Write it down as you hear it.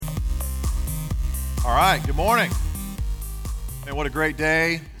All right, good morning. Man, what a great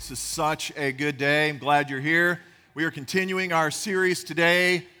day. This is such a good day. I'm glad you're here. We are continuing our series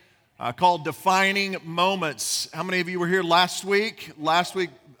today called Defining Moments. How many of you were here last week? Last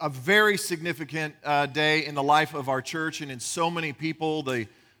week, a very significant day in the life of our church and in so many people. The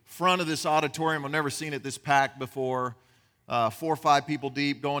front of this auditorium, I've never seen it this packed before. 4 or 5 people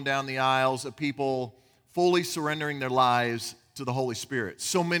deep going down the aisles of people fully surrendering their lives to the Holy Spirit.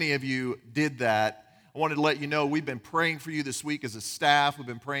 So many of you did that. I wanted to let you know we've been praying for you this week as a staff. We've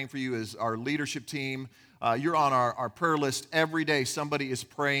been praying for you as our leadership team. You're on our prayer list every day. Somebody is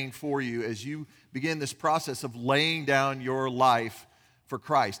praying for you as you begin this process of laying down your life for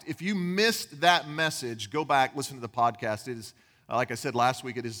Christ. If you missed that message, go back, listen to the podcast. It is, like I said last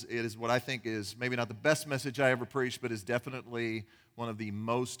week, it is what I think is maybe not the best message I ever preached, but is definitely one of the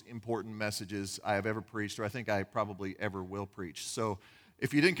most important messages I have ever preached, or I think I probably ever will preach. So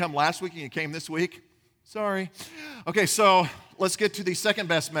if you didn't come last week and you came this week, sorry. Okay, so let's get to the second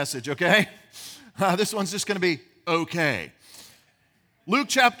best message, okay? This one's just going to be okay. Luke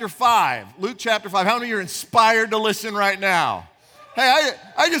chapter 5. Luke chapter 5. How many of you are inspired to listen right now? Hey,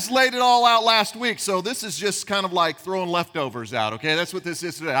 I just laid it all out last week, so this is just kind of like throwing leftovers out, okay? That's what this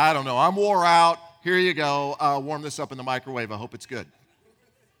is today. I don't know. I'm wore out. Here you go. Warm this up in the microwave. I hope it's good.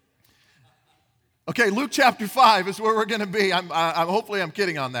 Okay, Luke chapter 5 is where we're going to be. Hopefully I'm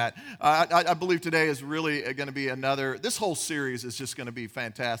kidding on that. I believe today is really going to be this whole series is just going to be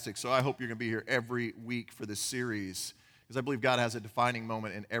fantastic. So I hope you're going to be here every week for this series because I believe God has a defining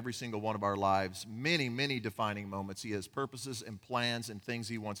moment in every single one of our lives. Many, many defining moments. He has purposes and plans and things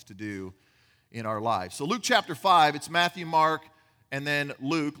He wants to do in our lives. So Luke chapter 5, it's Matthew, Mark, and then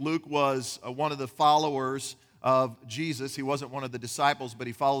Luke. Luke was one of the followers of Jesus. He wasn't one of the disciples, but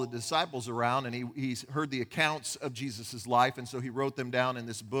he followed the disciples around, and he heard the accounts of Jesus' life, and so he wrote them down in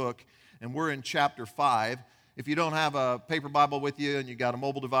this book, and we're in chapter 5. If you don't have a paper Bible with you and you got a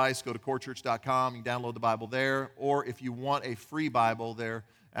mobile device, go to corechurch.com. You can download the Bible there, or if you want a free Bible there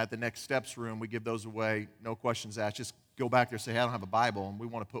at the Next Steps room, we give those away, no questions asked. Just go back there and say, hey, I don't have a Bible, and we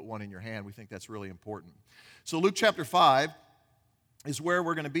want to put one in your hand. We think that's really important. So Luke chapter 5 is where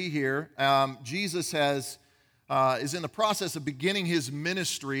we're going to be here. Jesus is in the process of beginning his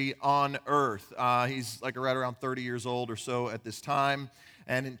ministry on earth. He's like right around 30 years old or so at this time.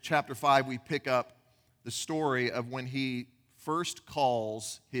 And in chapter 5, we pick up the story of when he first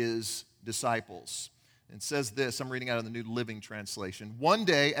calls his disciples. It says this, I'm reading out of the New Living Translation. One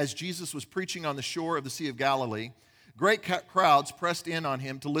day, as Jesus was preaching on the shore of the Sea of Galilee, great crowds pressed in on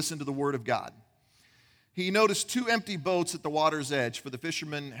him to listen to the word of God. He noticed 2 empty boats at the water's edge, for the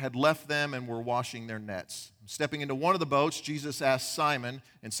fishermen had left them and were washing their nets. Stepping into one of the boats, Jesus asked Simon,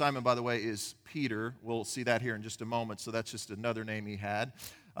 and Simon, by the way, is Peter. We'll see that here in just a moment, so that's just another name he had.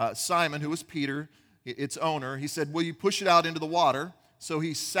 Simon, who was Peter, its owner, he said, will you push it out into the water? So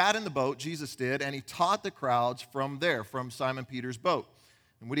he sat in the boat, Jesus did, and he taught the crowds from there, from Simon Peter's boat.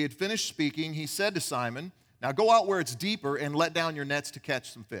 And when he had finished speaking, he said to Simon, now go out where it's deeper and let down your nets to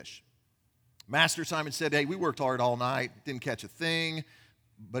catch some fish. Master, Simon said, hey, we worked hard all night, didn't catch a thing,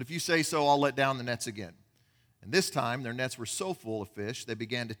 but if you say so, I'll let down the nets again. And this time, their nets were so full of fish, they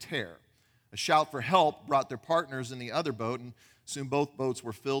began to tear. A shout for help brought their partners in the other boat, and soon both boats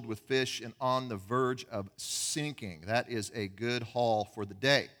were filled with fish and on the verge of sinking. That is a good haul for the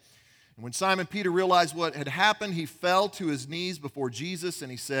day. And when Simon Peter realized what had happened, he fell to his knees before Jesus,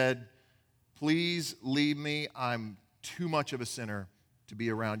 and he said, please leave me. I'm too much of a sinner to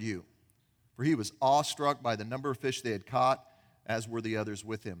be around you. For he was awestruck by the number of fish they had caught, as were the others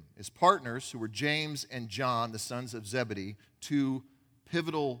with him. His partners, who were James and John, the sons of Zebedee, 2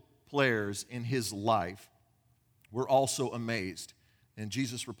 pivotal players in his life, were also amazed. And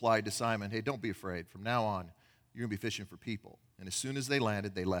Jesus replied to Simon, hey, don't be afraid. From now on, you're going to be fishing for people. And as soon as they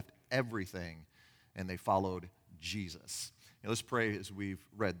landed, they left everything, and they followed Jesus. Now, let's pray as we've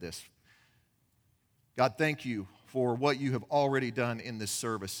read this. God, thank you for what you have already done in this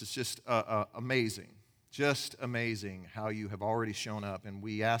service. It's just amazing how you have already shown up. And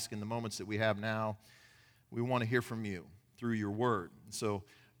we ask in the moments that we have now, we want to hear from you through your word. So,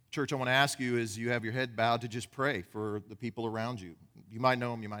 church, I want to ask you as you have your head bowed to just pray for the people around you. You might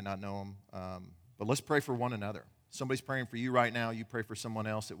know them, you might not know them, but let's pray for one another. Somebody's praying for you right now. You pray for someone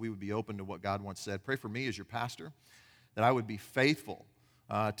else, that we would be open to what God once said. Pray for me as your pastor, that I would be faithful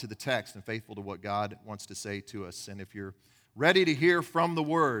to the text and faithful to what God wants to say to us. And if you're ready to hear from the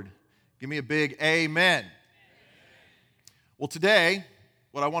Word, give me a big amen. Well, today,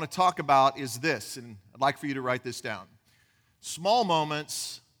 what I want to talk about is this, and I'd like for you to write this down. Small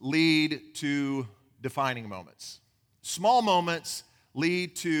moments lead to defining moments. Small moments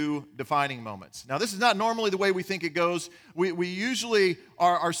lead to defining moments. Now, this is not normally the way we think it goes. We usually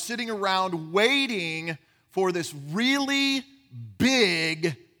are sitting around waiting for this really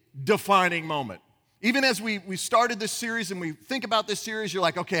big defining moment. Even as we started this series and we think about this series, you're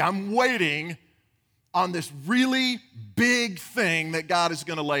like, okay, I'm waiting on this really big thing that God is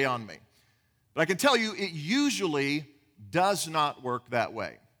going to lay on me. But I can tell you, it usually does not work that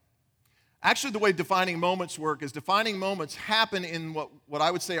way. Actually, the way defining moments work is defining moments happen in what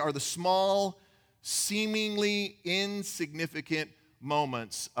I would say are the small, seemingly insignificant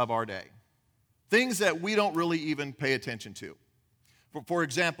moments of our day. Things that we don't really even pay attention to. For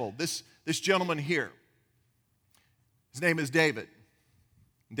example, this gentleman here, his name is David.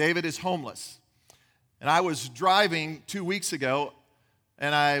 David is homeless. And I was driving 2 weeks ago,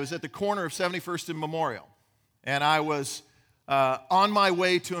 and I was at the corner of 71st and Memorial. And I was on my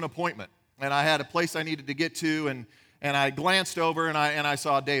way to an appointment. And I had a place I needed to get to, and I glanced over, and I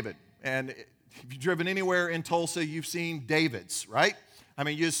saw David. And if you've driven anywhere in Tulsa, you've seen Davids, right? I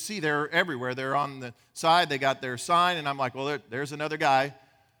mean, you just see they're everywhere. They're on the side. They got their sign, and I'm like, well, there's another guy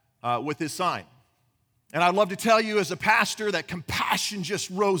with his sign. And I'd love to tell you as a pastor that compassion just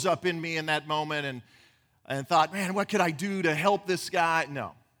rose up in me in that moment and thought, man, what could I do to help this guy?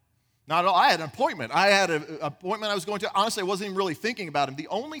 No. Not at all. I had an appointment. I had an appointment I was going to. Honestly, I wasn't even really thinking about him. The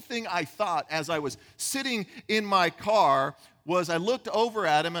only thing I thought as I was sitting in my car was I looked over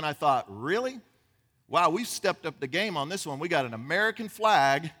at him and I thought, really? Wow, we've stepped up the game on this one. We got an American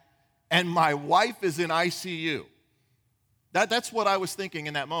flag and my wife is in ICU. That's what I was thinking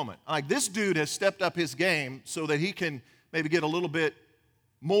in that moment. Like, this dude has stepped up his game so that he can maybe get a little bit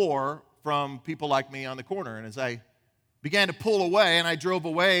more from people like me on the corner. And as I began to pull away, and I drove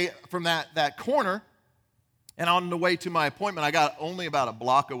away from that corner, and on the way to my appointment, I got only about a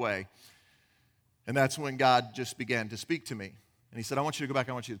block away. And that's when God just began to speak to me. And he said, I want you to go back,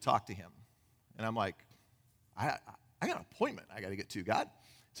 I want you to talk to him. And I'm like, I got an appointment I got to get to, God.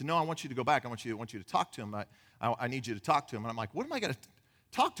 He said, no, I want you to go back, I want you to talk to him. I need you to talk to him. And I'm like, what am I going to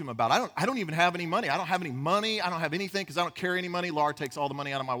talk to him about? I don't even have any money. I don't have any money. I don't have anything because I don't carry any money. Laura takes all the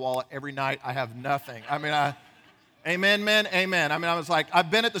money out of my wallet every night. I have nothing. Amen, man, amen. I was like,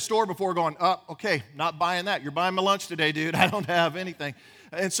 I've been at the store before going, okay, not buying that. You're buying my lunch today, dude. I don't have anything.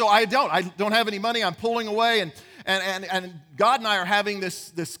 And so I don't have any money. I'm pulling away, and God and I are having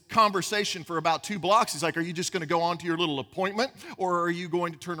this conversation for about 2 blocks. He's like, are you just going to go on to your little appointment, or are you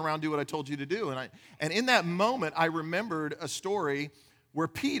going to turn around and do what I told you to do? And in that moment, I remembered a story where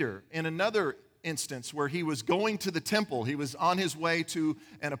Peter, in another instance, where he was going to the temple, he was on his way to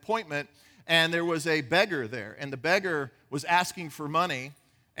an appointment, and there was a beggar there, and the beggar was asking for money,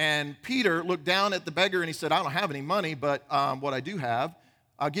 and Peter looked down at the beggar and he said, I don't have any money, but what I do have,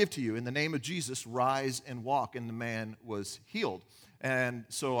 I'll give to you. In the name of Jesus, rise and walk, and the man was healed. And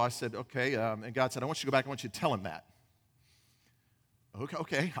so I said, okay, and God said, I want you to go back, I want you to tell him that.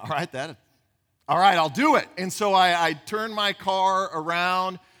 Okay, all right, I'll do it. And so I turned my car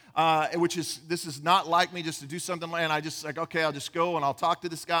around, this is not like me just to do something, and I just like, okay, I'll just go and I'll talk to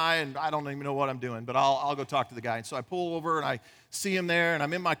this guy, and I don't even know what I'm doing, but I'll go talk to the guy. And so I pull over and I see him there, and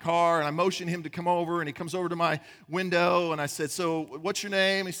I'm in my car, and I motion him to come over, and he comes over to my window, and I said, so what's your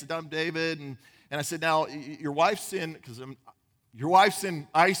name? He said, I'm David, and I said, now your wife's in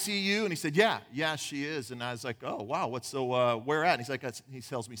ICU, and he said, yeah, she is. And I was like, oh wow, where at? And he's like, he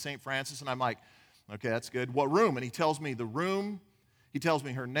tells me St. Francis, and I'm like, okay, that's good. What room? And he tells me the room. He tells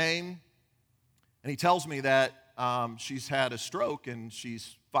me her name, and he tells me that she's had a stroke and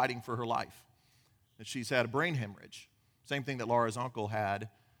she's fighting for her life, that she's had a brain hemorrhage, same thing that Laura's uncle had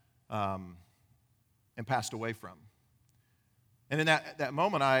and passed away from. And in that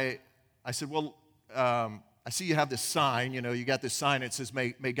moment, I said, well, I see you have this sign, you got this sign that says,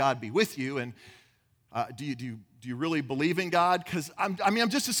 may God be with you, and do you really believe in God? Because I'm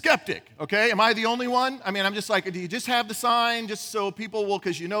just a skeptic, okay? Am I the only one? I'm just like, do you just have the sign just so people will,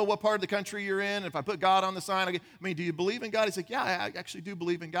 because you know what part of the country you're in? If I put God on the sign, do you believe in God? He's like, yeah, I actually do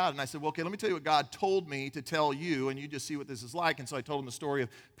believe in God. And I said, well, okay, let me tell you what God told me to tell you, and you just see what this is like. And so I told him the story of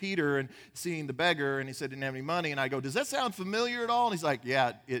Peter and seeing the beggar, and he said he didn't have any money. And I go, does that sound familiar at all? And he's like,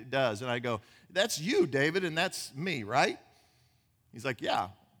 yeah, it does. And I go, that's you, David, and that's me, right? He's like, yeah.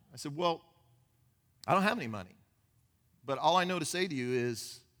 I said, well, I don't have any money. But all I know to say to you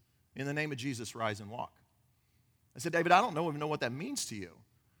is, in the name of Jesus, rise and walk. I said, David, I don't even know what that means to you.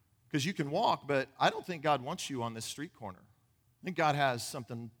 Because you can walk, but I don't think God wants you on this street corner. I think God has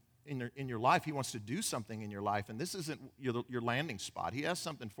something in your life. He wants to do something in your life, and this isn't your landing spot. He has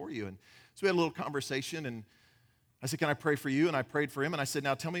something for you. And so we had a little conversation, and I said, can I pray for you? And I prayed for him. And I said,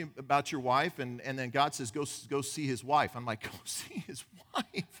 now tell me about your wife. And then God says, go see his wife. I'm like, go see his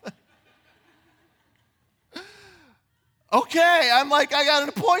wife? Okay. I'm like, I got an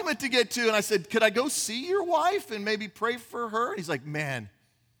appointment to get to. And I said, could I go see your wife and maybe pray for her? And he's like, man,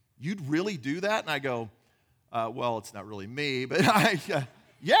 you'd really do that? And I go, well, it's not really me, but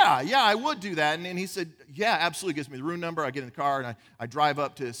yeah, I would do that. And then he said, yeah, absolutely. Gives me the room number. I get in the car, and I drive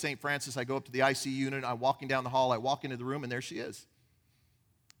up to St. Francis. I go up to the ICU unit. I'm walking down the hall. I walk into the room, and there she is.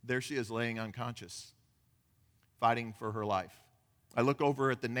 There she is, laying unconscious, fighting for her life. I look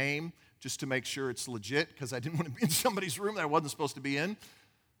over at the name just to make sure it's legit, because I didn't want to be in somebody's room that I wasn't supposed to be in.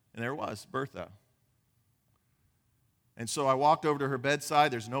 And there it was, Bertha. And so I walked over to her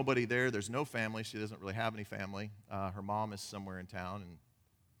bedside. There's nobody there. There's no family. She doesn't really have any family. Her mom is somewhere in town, and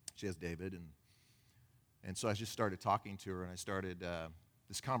she has David. And so I just started talking to her, and I started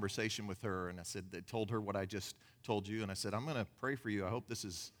this conversation with her. And I told her what I just told you. And I said, I'm going to pray for you. I hope this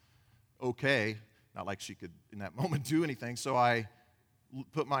is okay. Not like she could, in that moment, do anything. So I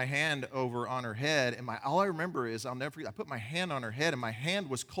put my hand over on her head, and all I remember is, I'll never forget, I put my hand on her head, and my hand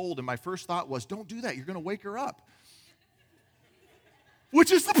was cold, and my first thought was, don't do that. You're going to wake her up.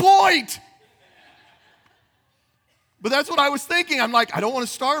 Which is the point. But that's what I was thinking. I'm like, I don't want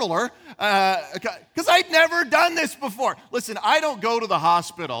to startle her because I'd never done this before. Listen, I don't go to the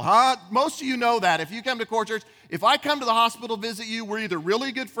hospital. Most of you know that. If you come to Core Church, if I come to the hospital to visit you, we're either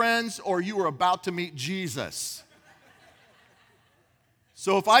really good friends or you are about to meet Jesus.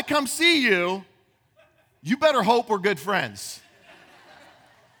 So if I come see you, you better hope we're good friends.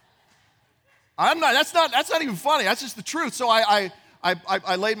 That's not even funny. That's just the truth. So I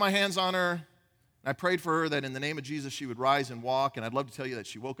laid my hands on her, and I prayed for her that in the name of Jesus she would rise and walk. And I'd love to tell you that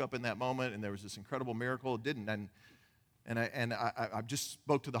she woke up in that moment, and there was this incredible miracle. It didn't. And I just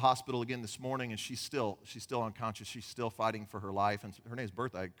spoke to the hospital again this morning, and she's still unconscious. She's still fighting for her life. And her name's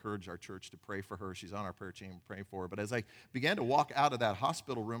Bertha. I encourage our church to pray for her. She's on our prayer team, praying for her. But as I began to walk out of that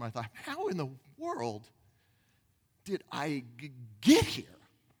hospital room, I thought, how in the world did I get here?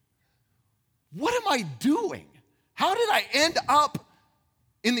 What am I doing? How did I end up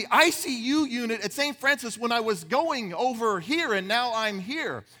in the ICU unit at St. Francis when I was going over here and now I'm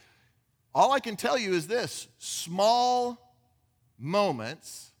here? All I can tell you is this: small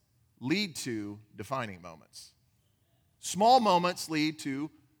moments lead to defining moments. Small moments lead to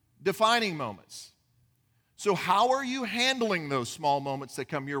defining moments. So how are you handling those small moments that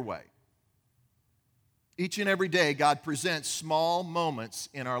come your way? Each and every day, God presents small moments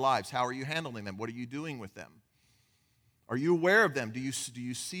in our lives. How are you handling them? What are you doing with them? Are you aware of them? Do you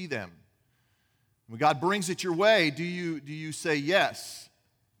see them? When God brings it your way, do you say yes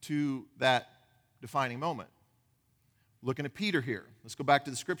to that defining moment? Looking at Peter here. Let's go back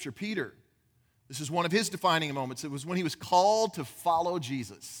to the scripture. Peter, this is one of his defining moments. It was when he was called to follow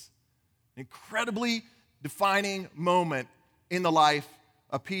Jesus. An incredibly defining moment in the life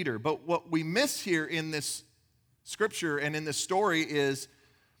of Peter. But what we miss here in this scripture and in this story is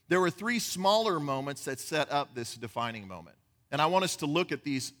there were three smaller moments that set up this defining moment. And I want us to look at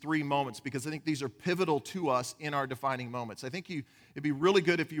these three moments because I think these are pivotal to us in our defining moments. I think it'd be really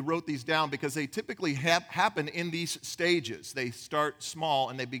good if you wrote these down because they typically happen in these stages. They start small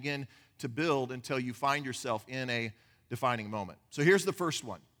and they begin to build until you find yourself in a defining moment. So here's the first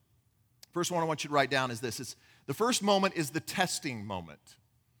one. First one I want you to write down is this. The first moment is the testing moment.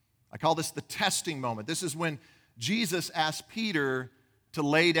 I call this the testing moment. This is when Jesus asked Peter to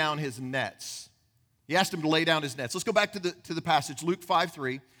lay down his nets. He asked him to lay down his nets. Let's go back to the passage, Luke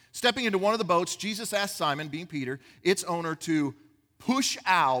 5:3. Stepping into one of the boats, Jesus asked Simon, being Peter, its owner, to push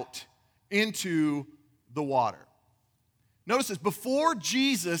out into the water. Notice this, before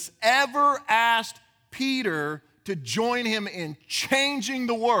Jesus ever asked Peter to join him in changing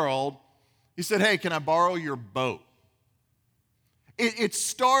the world, he said, hey, can I borrow your boat? It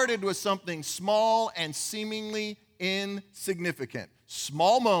started with something small and seemingly insignificant.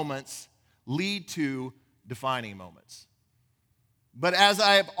 Small moments lead to defining moments. But as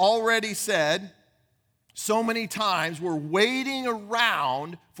I have already said, so many times we're waiting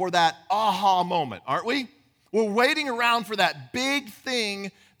around for that aha moment, aren't we? We're waiting around for that big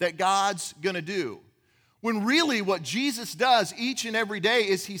thing that God's going to do. When really what Jesus does each and every day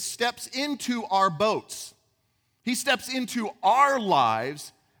is he steps into our boats. He steps into our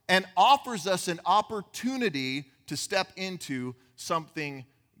lives and offers us an opportunity to step into something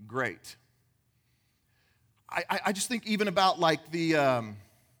great. I just think even about like the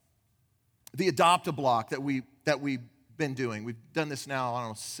Adopt-A-Block that we've been doing. We've done this now, I don't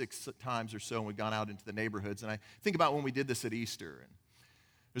know, 6 times or so, and we've gone out into the neighborhoods. And I think about when we did this at Easter. And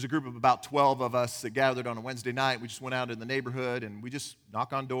There's a group of about 12 of us that gathered on a Wednesday night. We just went out in the neighborhood and we just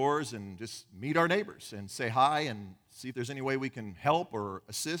knock on doors and just meet our neighbors and say hi and see if there's any way we can help or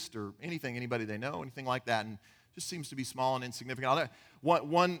assist or anything, anybody they know, anything like that. And just seems to be small and insignificant.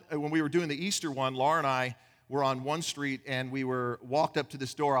 When we were doing the Easter one, Laura and I were on one street and we walked up to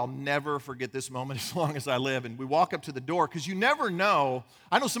this door. I'll never forget this moment as long as I live. And we walk up to the door because you never know.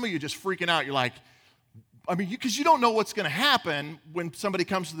 I know some of you are just freaking out. You're like, because you don't know what's going to happen when somebody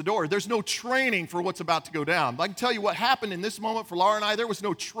comes to the door. There's no training for what's about to go down. But I can tell you what happened in this moment for Laura and I. There was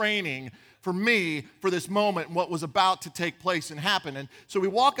no training for me for this moment and what was about to take place and happen. And so we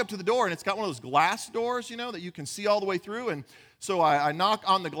walk up to the door, and it's got one of those glass doors, that you can see all the way through. And so I knock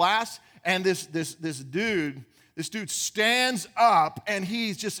on the glass, and this dude stands up, and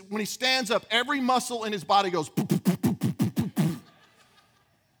when he stands up, every muscle in his body goes poof, poof, poof, poof, poof, poof, poof.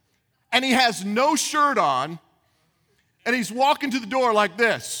 And he has no shirt on, and he's walking to the door like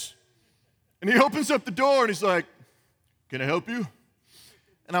this. And he opens up the door, and he's like, "Can I help you?"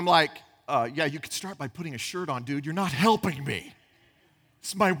 And I'm like, "Yeah, you could start by putting a shirt on, dude. You're not helping me.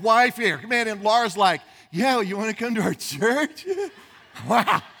 It's my wife here." Man, and Laura's like, "Yeah, you want to come to our church?"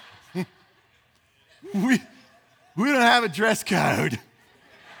 Wow. We don't have a dress code.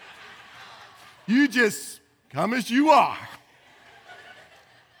 You just come as you are.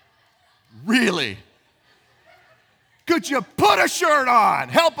 Really? Could you put a shirt on?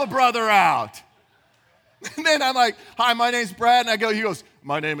 Help a brother out. And then I'm like, "Hi, my name's Brad." And he goes,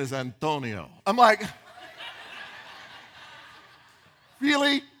 "My name is Antonio." I'm like,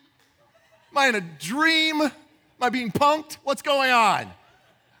 really? Am I in a dream? Am I being punked? What's going on?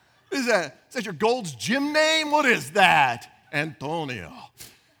 Is that your Gold's Gym name? What is that? Antonio.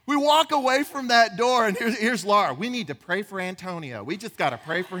 We walk away from that door, and here's Laura. "We need to pray for Antonio. We just got to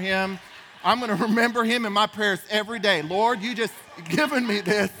pray for him. I'm going to remember him in my prayers every day. Lord, you just given me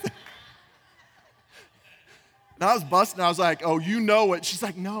this." And I was busting. I was like, "Oh, you know it." She's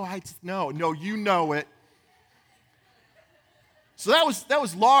like, "No, No, you know it." So that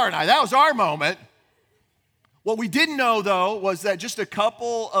was Laura and I. That was our moment. What we didn't know, though, was that just a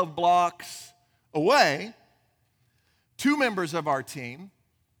couple of blocks away, two members of our team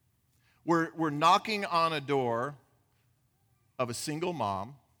were knocking on a door of a single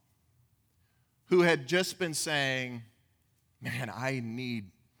mom who had just been saying, "Man, I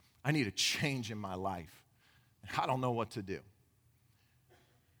need a change in my life. I don't know what to do."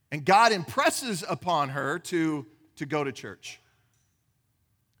 And God impresses upon her to go to church.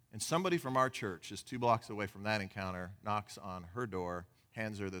 And somebody from our church, just 2 blocks away from that encounter, knocks on her door,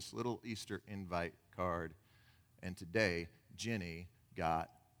 hands her this little Easter invite card, and today, Jenny got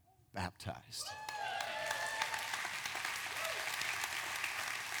baptized.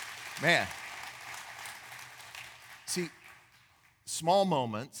 Man. See, small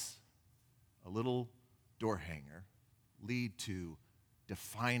moments, a little door hanger, lead to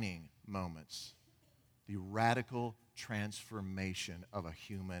defining moments, the radical transformation of a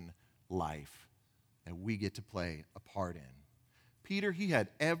human life that we get to play a part in. Peter, he had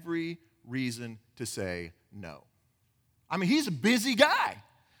every reason to say no. I mean, he's a busy guy.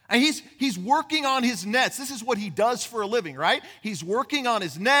 And he's working on his nets. This is what he does for a living, right? He's working on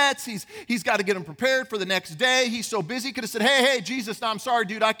his nets. He's got to get them prepared for the next day. He's so busy. He could have said, hey, Jesus, no, I'm sorry,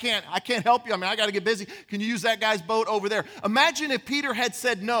 dude. I can't help you. I got to get busy. Can you use that guy's boat over there? Imagine if Peter had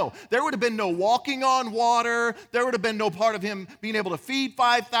said no. There would have been no walking on water. There would have been no part of him being able to feed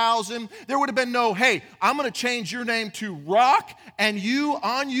 5,000. There would have been no, hey, I'm going to change your name to Rock, and you,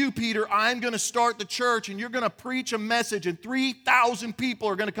 Peter, I'm going to start the church, and you're going to preach a message, and 3,000 people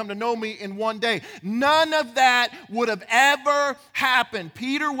are going to come to know me in one day. None of that would have ever happened.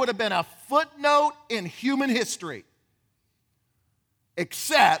 Peter would have been a footnote in human history,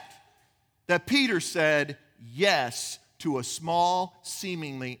 except that Peter said yes to a small,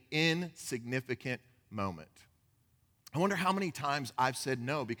 seemingly insignificant moment. I wonder how many times I've said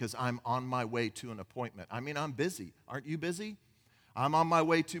no because I'm on my way to an appointment. I'm busy. Aren't you busy? I'm on my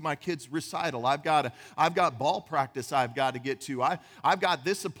way to my kid's recital. I've got ball practice I've got to get to. I've got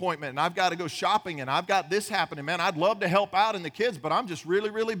this appointment, and I've got to go shopping, and I've got this happening. Man, I'd love to help out in the kids, but I'm just really,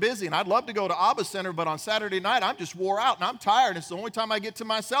 really busy. And I'd love to go to Abba Center, but on Saturday night, I'm just wore out, and I'm tired. It's the only time I get to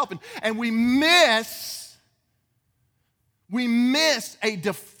myself. And we miss a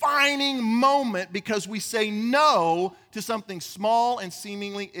defining moment because we say no to something small and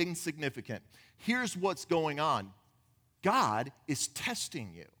seemingly insignificant. Here's what's going on. God is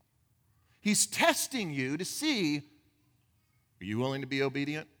testing you. He's testing you to see, are you willing to be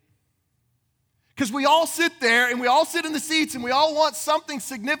obedient? Because we all sit there and we all sit in the seats and we all want something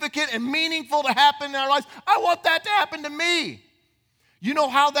significant and meaningful to happen in our lives. I want that to happen to me. You know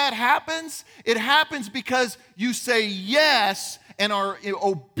how that happens? It happens because you say yes and are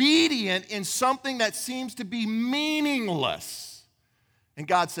obedient in something that seems to be meaningless. And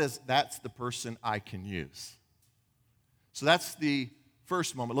God says, that's the person I can use. So that's the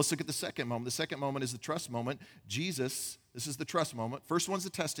first moment. Let's look at the second moment. The second moment is the trust moment. Jesus, this is the trust moment. First one's the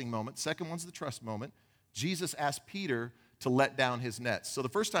testing moment. Second one's the trust moment. Jesus asked Peter to let down his nets. So the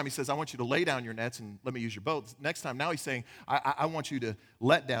first time he says, I want you to lay down your nets and let me use your boat. Next time, now he's saying, I want you to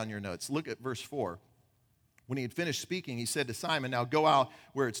let down your nets. Look at verse 4. When he had finished speaking, he said to Simon, now go out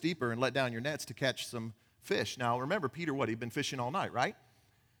where it's deeper and let down your nets to catch some fish. Now remember, Peter, what? He'd been fishing all night, right?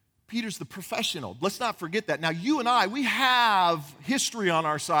 Peter's the professional. Let's not forget that. Now, you and I, we have history on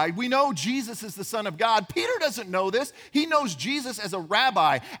our side. We know Jesus is the Son of God. Peter doesn't know this. He knows Jesus as a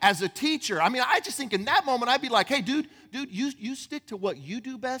rabbi, as a teacher. I mean, I just think in that moment, I'd be like, hey, dude, you stick to what you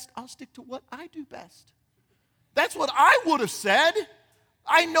do best. I'll stick to what I do best. That's what I would have said.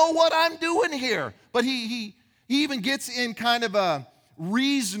 I know what I'm doing here. But he even gets in kind of a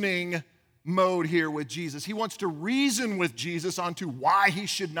reasoning mode here with Jesus. He wants to reason with Jesus onto why he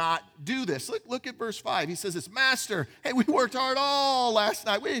should not do this. Look at verse 5. He says this, Master, hey, we worked hard all last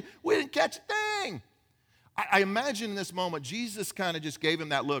night. We didn't catch a thing. I imagine in this moment, Jesus kind of just gave him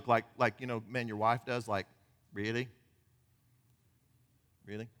that look like, you know, man, your wife does, like, really?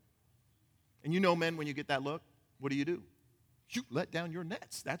 Really? And you know, men, when you get that look, what do? You let down your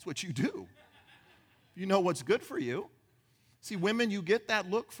nets. That's what you do. You know what's good for you. See, women, you get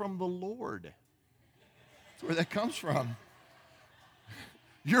that look from the Lord. That's where that comes from.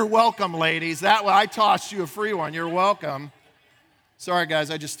 You're welcome, ladies. I tossed you a free one. You're welcome. Sorry,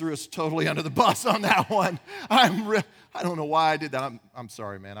 guys, I just threw us totally under the bus on that one. I don't know why I did that. I'm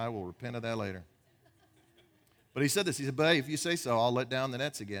sorry, man. I will repent of that later. But he said this. He said, but if you say so, I'll let down the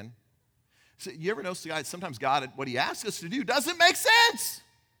nets again. So, you ever notice, guys, sometimes God, what he asks us to do doesn't make sense.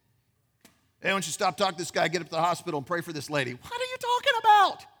 Hey, why don't you stop talking to this guy, get up to the hospital and pray for this lady? What are you talking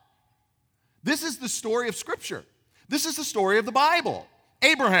about? This is the story of Scripture. This is the story of the Bible.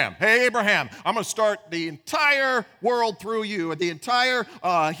 Abraham, hey, Abraham, I'm going to start the entire world through you, the entire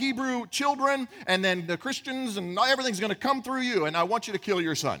Hebrew children, and then the Christians, and everything's going to come through you, and I want you to kill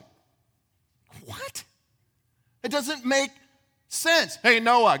your son. What? It doesn't make sense. Hey,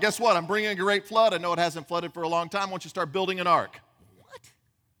 Noah, guess what? I'm bringing a great flood. I know it hasn't flooded for a long time. I want you to start building an ark.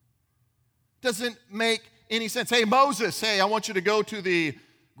 Doesn't make any sense. Hey, Moses, hey, I want you to go to the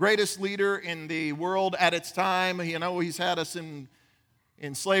greatest leader in the world at its time. You know, he's had us in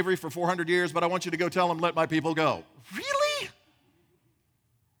slavery for 400 years, but I want you to go tell him, let my people go. Really?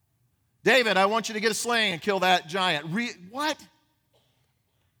 David, I want you to get a sling and kill that giant. What?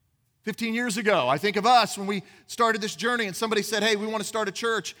 15 years ago, I think of us when we started this journey and somebody said, hey, we want to start a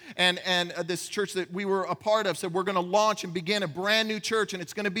church. And this church that we were a part of said, we're going to launch and begin a brand new church, and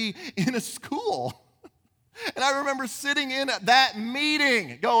it's going to be in a school. And I remember sitting in that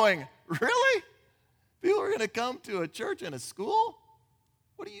meeting going, really? People are going to come to a church in a school?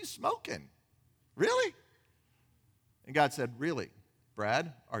 What are you smoking? Really? And God said, really,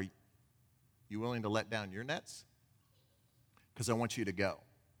 Brad, are you willing to let down your nets? Because I want you to go.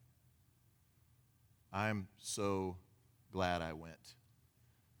 I'm so glad I went.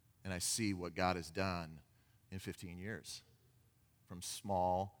 And I see what God has done in 15 years from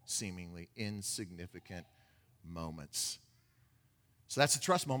small, seemingly insignificant moments. So that's the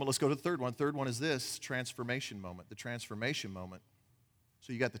trust moment. Let's go to the third one. Third one is this transformation moment, the transformation moment.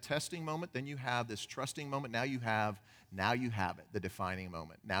 So you got the testing moment, then you have this trusting moment. Now you have it, the defining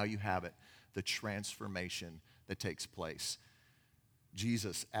moment. Now you have it, the transformation that takes place.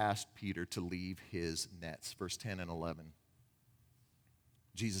 Jesus asked Peter to leave his nets. Verse 10 and 11.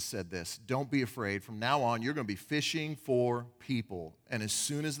 Jesus said this, don't be afraid. From now on, you're going to be fishing for people. And as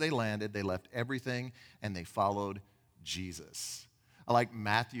soon as they landed, they left everything and they followed Jesus. I like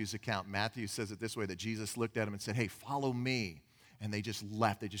Matthew's account. Matthew says it this way, that Jesus looked at him and said, hey, follow me. And they just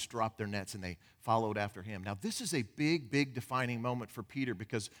left. They just dropped their nets and they followed after him. Now, this is a big, big defining moment for Peter,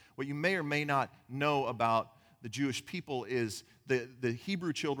 because what you may or may not know about the Jewish people is the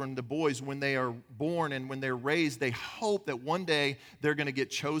Hebrew children, the boys, when they are born and when they're raised, they hope that one day they're going to get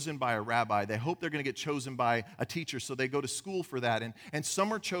chosen by a rabbi. They hope they're going to get chosen by a teacher, so they go to school for that. And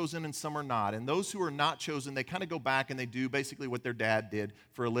some are chosen and some are not. And those who are not chosen, they kind of go back and they do basically what their dad did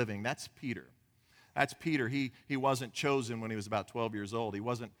for a living. That's Peter. That's Peter. He wasn't chosen when he was about 12 years old. He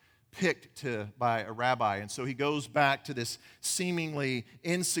wasn't picked by a rabbi. And so he goes back to this seemingly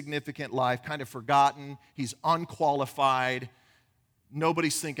insignificant life, kind of forgotten. He's unqualified.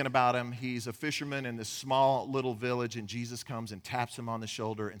 Nobody's thinking about him. He's a fisherman in this small little village, and Jesus comes and taps him on the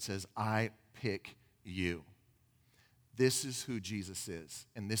shoulder and says, I pick you. this is who Jesus is,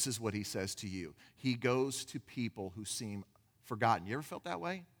 and this is what he says to you. He goes to people who seem forgotten. You ever felt that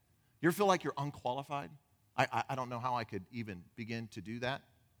way? You ever feel like you're unqualified? I don't know how I could even begin to do that.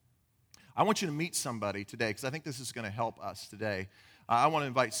 I want you to meet somebody today because I think this is going to help us today. I want to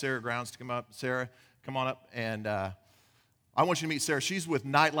invite Sarah Grounds to come up. Sarah, come on up. And I want you to meet Sarah. She's with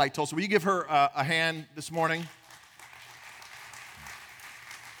Nightlight Tulsa. Will you give her a hand this morning?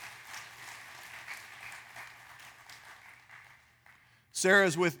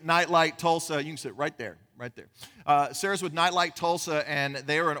 Sarah's with Nightlight Tulsa. You can sit right there, right there. Sarah's with Nightlight Tulsa, and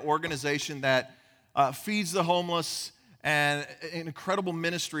they are an organization that feeds the homeless and an incredible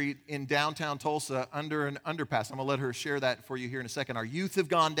ministry in downtown Tulsa under an underpass. I'm going to let her share that for you here in a second. Our youth have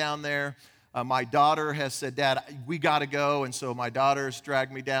gone down there. My daughter has said, Dad, we got to go. And so my daughter's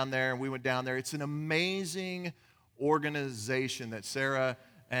dragged me down there, and we went down there. It's an amazing organization that Sarah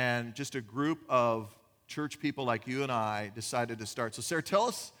and just a group of church people like you and I decided to start. So Sarah, tell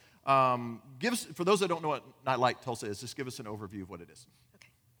us, give us, for those that don't know what Nightlight Tulsa is, just give us an overview of what it is. Okay.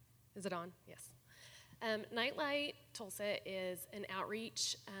 Is it on? Yes. Nightlight Tulsa is an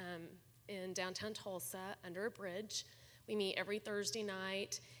outreach in downtown Tulsa under a bridge. We meet every Thursday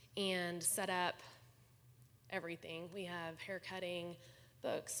night and set up everything. We have hair cutting,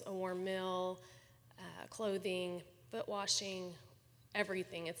 books, a warm meal, clothing, foot washing,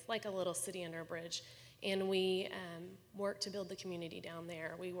 everything. It's like a little city under a bridge. And we work to build the community down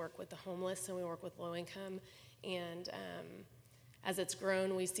there. We work with the homeless and we work with low income. And as it's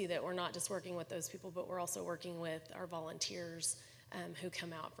grown, we see that we're not just working with those people, but we're also working with our volunteers who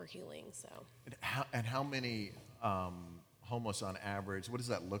come out for healing. So. And how many homeless on average? What does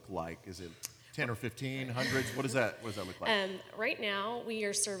that look like? Is it 10 or 15, hundreds? What does that look like? Right now, we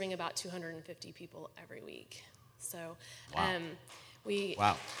are serving about 250 people every week. So, wow.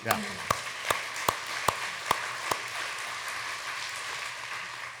 Wow. Yeah.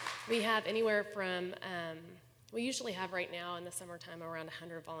 We have anywhere from, we usually have right now in the summertime around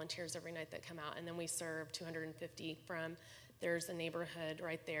 100 volunteers every night that come out, and then we serve 250 from, there's a neighborhood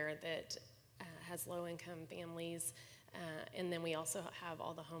right there that has low-income families, and then we also have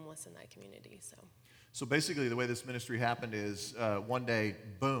all the homeless in that community. So basically the way this ministry happened is one day,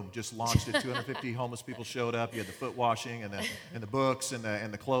 boom, just launched it. 250 homeless people showed up. You had the foot washing and the books and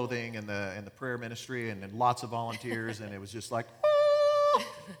the clothing and the prayer ministry and then lots of volunteers, and it was just like,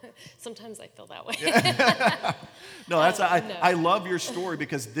 sometimes I feel that way. No, I love your story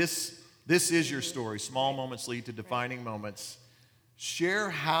because this is your story. Small moments lead to defining moments. Share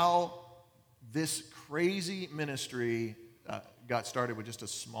how this crazy ministry got started with just a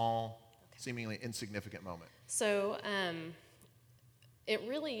small, seemingly insignificant moment. So it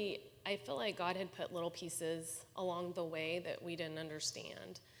really, I feel like God had put little pieces along the way that we didn't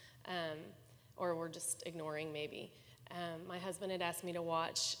understand or were just ignoring maybe. My husband had asked me to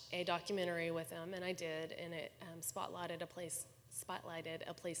watch a documentary with him, and I did, and it spotlighted a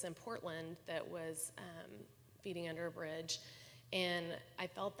place in Portland that was feeding under a bridge, and I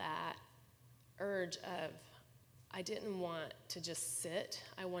felt that urge of I didn't want to just sit,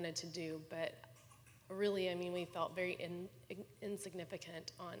 I wanted to do, but really, I mean, we felt very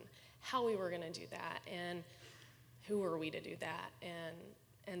insignificant on how we were going to do that, and who were we to do that,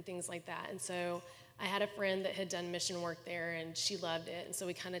 and things like that, and so I had a friend that had done mission work there, and she loved it, and so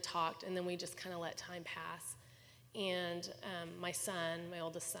we kind of talked, and then we just kind of let time pass. And my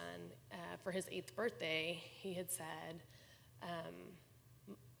oldest son, for his 8th birthday, he had said,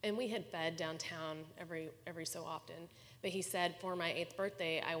 and we had fed downtown every so often, but he said, for my 8th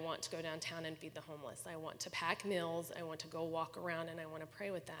birthday, I want to go downtown and feed the homeless. I want to pack meals, I want to go walk around, and I want to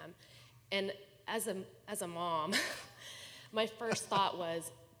pray with them. And as a mom, my first thought was,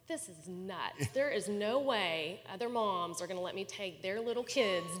 this is nuts. There is no way other moms are going to let me take their little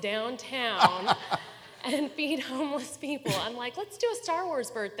kids downtown and feed homeless people. I'm like, let's do a Star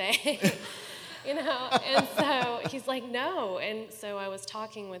Wars birthday, And so he's like, no. And so I was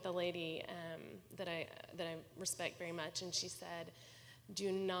talking with a lady that I respect very much, and she said,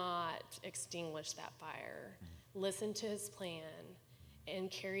 do not extinguish that fire. Listen to his plan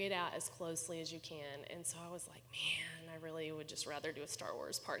and carry it out as closely as you can. And so I was like, man, I really would just rather do a Star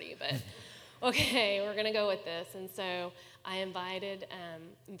Wars party, but okay, we're gonna go with this. And so I invited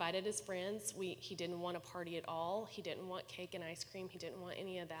his friends. He didn't want a party at all. He didn't want cake and ice cream. He didn't want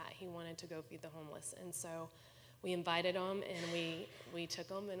any of that. He wanted to go feed the homeless. And so we invited them, and we took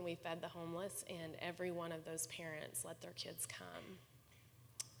them and we fed the homeless, and every one of those parents let their kids come.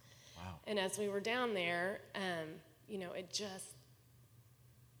 Wow. And as we were down there, it just,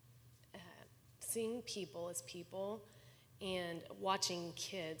 seeing people as people and watching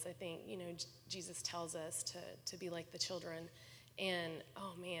kids. I think, Jesus tells us to be like the children. And,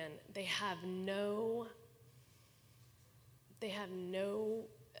 oh man, they have no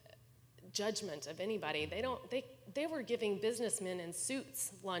judgment of anybody. They were giving businessmen in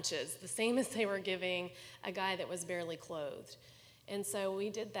suits lunches, the same as they were giving a guy that was barely clothed. And so we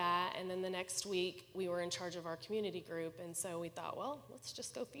did that, and then the next week we were in charge of our community group, and so we thought, well, let's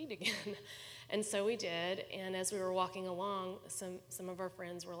just go feed again. And so we did, and as we were walking along, some of our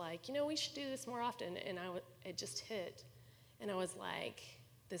friends were like, we should do this more often, and it just hit, and I was like,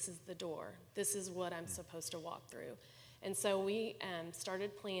 this is the door. This is what I'm supposed to walk through. And so we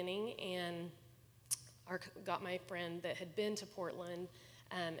started planning, and got my friend that had been to Portland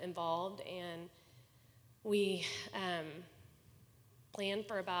involved, and we planned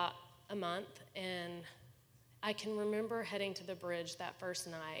for about a month. And I can remember heading to the bridge that first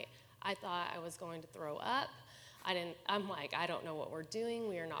night. I thought I was going to throw up. I'm like, I don't know what we're doing.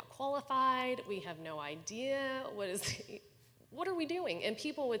 We are not qualified. We have no idea. What are we doing? And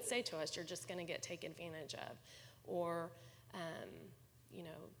people would say to us, you're just going to get taken advantage of. Or,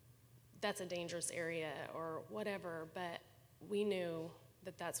 that's a dangerous area or whatever, but we knew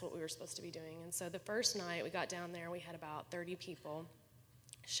that that's what we were supposed to be doing. And so the first night we got down there, we had about 30 people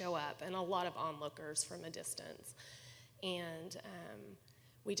show up and a lot of onlookers from a distance. And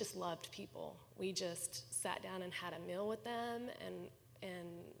we just loved people. We just sat down and had a meal with them, and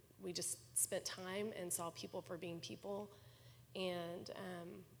we just spent time and saw people for being people. And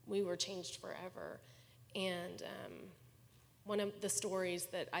we were changed forever. And one of the stories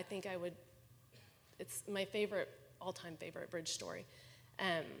that I think it's my all-time favorite bridge story.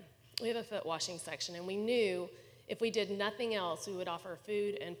 We have a foot washing section, and we knew if we did nothing else, we would offer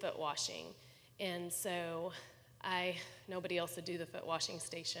food and foot washing. And so nobody else would do the foot washing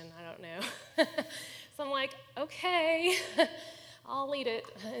station, I don't know. So I'm like, okay, I'll lead it.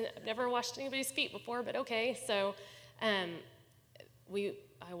 I've never washed anybody's feet before, but okay. So I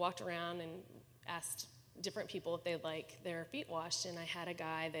walked around and asked different people if they'd like their feet washed, and I had a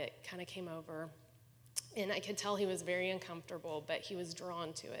guy that kind of came over, and I could tell he was very uncomfortable, but he was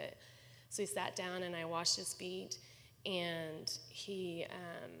drawn to it. So he sat down, and I washed his feet, and he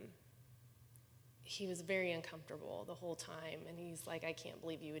was very uncomfortable the whole time, and he's like, I can't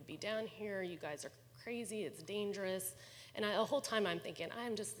believe you would be down here. You guys are crazy. It's dangerous. And the whole time I'm thinking,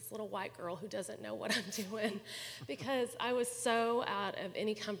 I'm just this little white girl who doesn't know what I'm doing, because I was so out of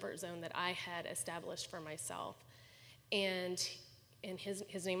any comfort zone that I had established for myself. And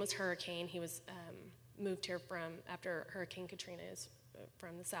his name was Hurricane. He was moved here after Hurricane Katrina, is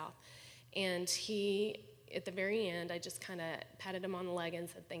from the south. And he, at the very end, I just kind of patted him on the leg and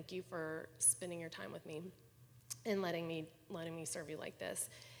said, thank you for spending your time with me and letting me serve you like this.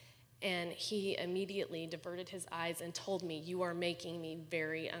 And he immediately diverted his eyes and told me, you are making me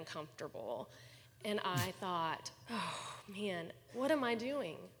very uncomfortable. And I thought, oh, man, what am I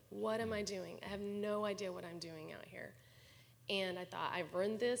doing? What am I doing? I have no idea what I'm doing out here. And I thought, I've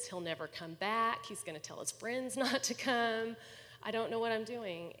ruined this. He'll never come back. He's going to tell his friends not to come. I don't know what I'm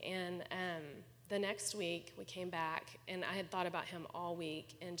doing. And the next week, we came back, and I had thought about him all week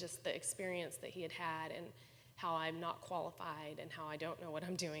and just the experience that he had had, and how I'm not qualified and how I don't know what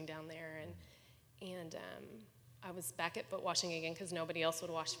I'm doing down there. And I was back at foot washing again because nobody else would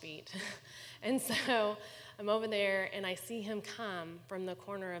wash feet. And so I'm over there, and I see him come from the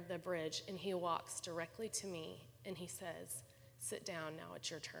corner of the bridge, and he walks directly to me, and he says, sit down, now it's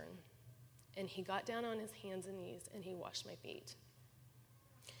your turn. And he got down on his hands and knees, and he washed my feet.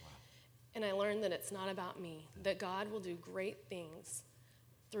 Wow. And I learned that it's not about me, that God will do great things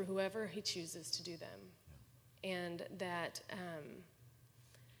through whoever he chooses to do them. And that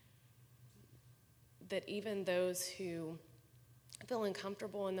even those who feel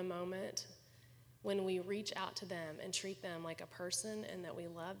uncomfortable in the moment, when we reach out to them and treat them like a person, and that we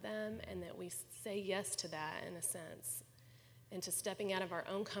love them, and that we say yes to that in a sense, and to stepping out of our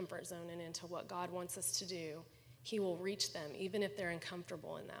own comfort zone and into what God wants us to do, he will reach them, even if they're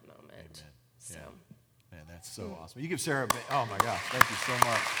uncomfortable in that moment. Amen. So. Yeah. Man, that's so awesome. You give Sarah oh my gosh, thank you so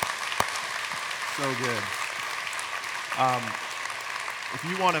much. So good. If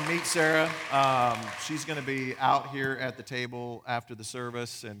you want to meet Sarah, she's going to be out here at the table after the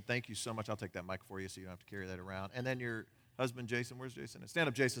service. And thank you so much. I'll take that mic for you so you don't have to carry that around. And then your husband, Jason. Where's Jason? Stand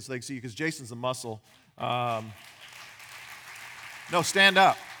up, Jason, so they can see you, because Jason's the muscle. No, stand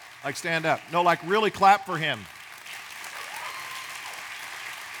up. Like, stand up. No, like, really clap for him.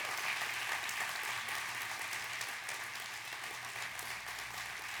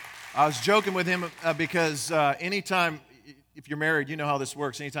 I was joking with him because anytime, if you're married, you know how this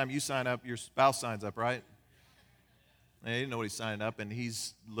works. Anytime you sign up, your spouse signs up, right? And he didn't know what he's signing up, and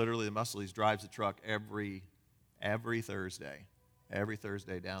he's literally the muscle. He drives the truck every Thursday. Every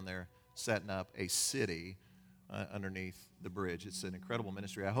Thursday down there setting up a city underneath the bridge. It's an incredible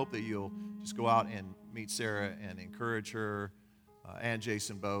ministry. I hope that you'll just go out and meet Sarah and encourage her and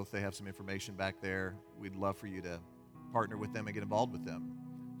Jason both. They have some information back there. We'd love for you to partner with them and get involved with them.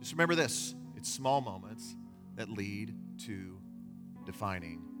 Just remember this. It's small moments that lead to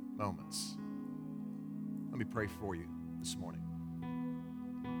defining moments. Let me pray for you this morning.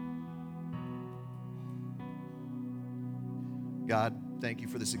 God, thank you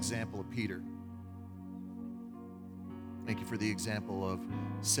for this example of Peter. Thank you for the example of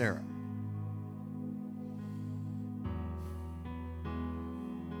Sarah.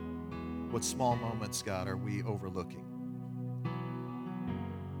 What small moments, God, are we overlooking?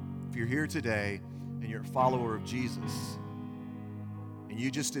 If you're here today and you're a follower of Jesus, and you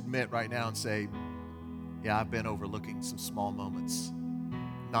just admit right now and say, yeah, I've been overlooking some small moments.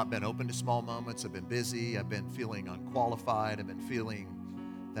 Not been open to small moments. I've been busy. I've been feeling unqualified. I've been feeling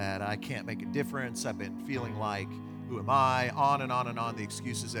that I can't make a difference. I've been feeling like, who am I? On and on and on, the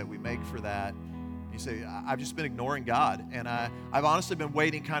excuses that we make for that. You say, I've just been ignoring God, and I've honestly been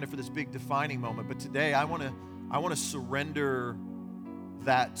waiting kind of for this big defining moment. But today, I want to surrender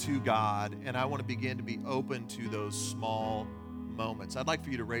that to God, and I want to begin to be open to those small moments. I'd like for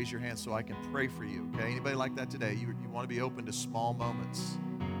you to raise your hand so I can pray for you. Okay, anybody like that today? You want to be open to small moments?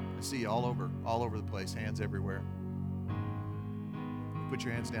 I see you all over the place, hands everywhere. Put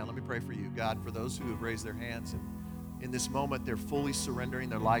your hands down. Let me pray for you, God, for those who have raised their hands and in this moment, they're fully surrendering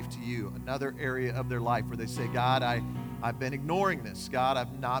their life to you. Another area of their life where they say, God, I've been ignoring this. God,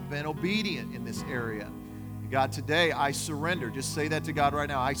 I've not been obedient in this area. And God, today I surrender. Just say that to God right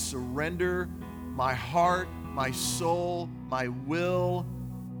now. I surrender my heart, my soul, my will,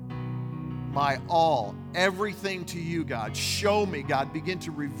 my all, everything to you, God. Show me, God. Begin to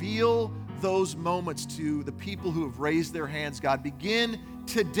reveal those moments to the people who have raised their hands, God. Begin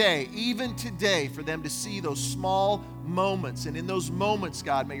today, even today, for them to see those small moments. And in those moments,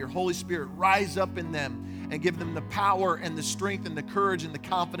 God, may your Holy Spirit rise up in them and give them the power and the strength and the courage and the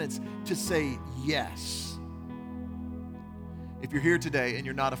confidence to say yes. If you're here today and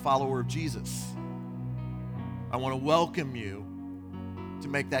you're not a follower of Jesus, I want to welcome you to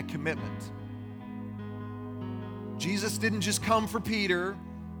make that commitment. Jesus didn't just come for Peter,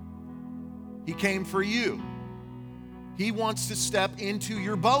 he came for you. He wants to step into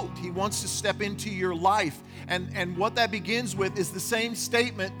your boat. He wants to step into your life. And what that begins with is the same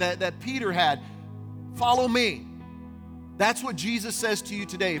statement that Peter had. Follow me. That's what Jesus says to you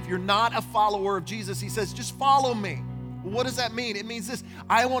today. If you're not a follower of Jesus, he says, just follow me. Well, what does that mean? It means this.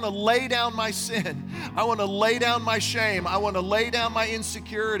 I want to lay down my sin. I want to lay down my shame. I want to lay down my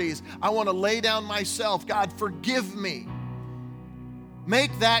insecurities. I want to lay down myself. God, forgive me.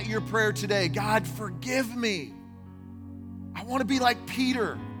 Make that your prayer today. God, forgive me. I want to be like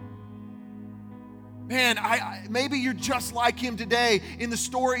Peter. Man, maybe you're just like him today. In the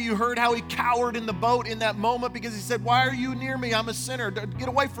story, you heard how he cowered in the boat in that moment because he said, why are you near me? I'm a sinner. Get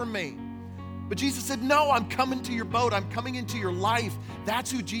away from me. But Jesus said, no, I'm coming to your boat. I'm coming into your life.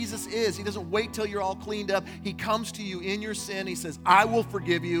 That's who Jesus is. He doesn't wait till you're all cleaned up. He comes to you in your sin. He says, I will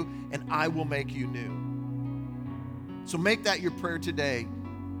forgive you and I will make you new. So make that your prayer today.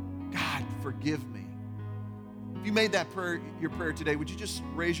 God, forgive me. If you made that prayer your prayer today, would you just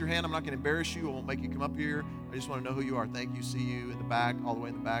raise your hand? I'm not going to embarrass you. I won't make you come up here. I just want to know who you are. Thank you. See you in the back, all the way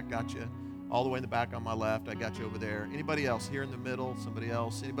in the back. Got you. All the way in the back on my left. I got you over there. Anybody else here in the middle? Somebody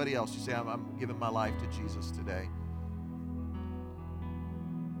else? Anybody else? You say, I'm giving my life to Jesus today.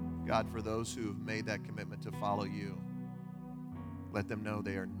 God, for those who have made that commitment to follow you, let them know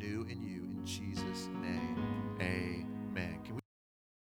they are new in you. In Jesus' name, amen. Can we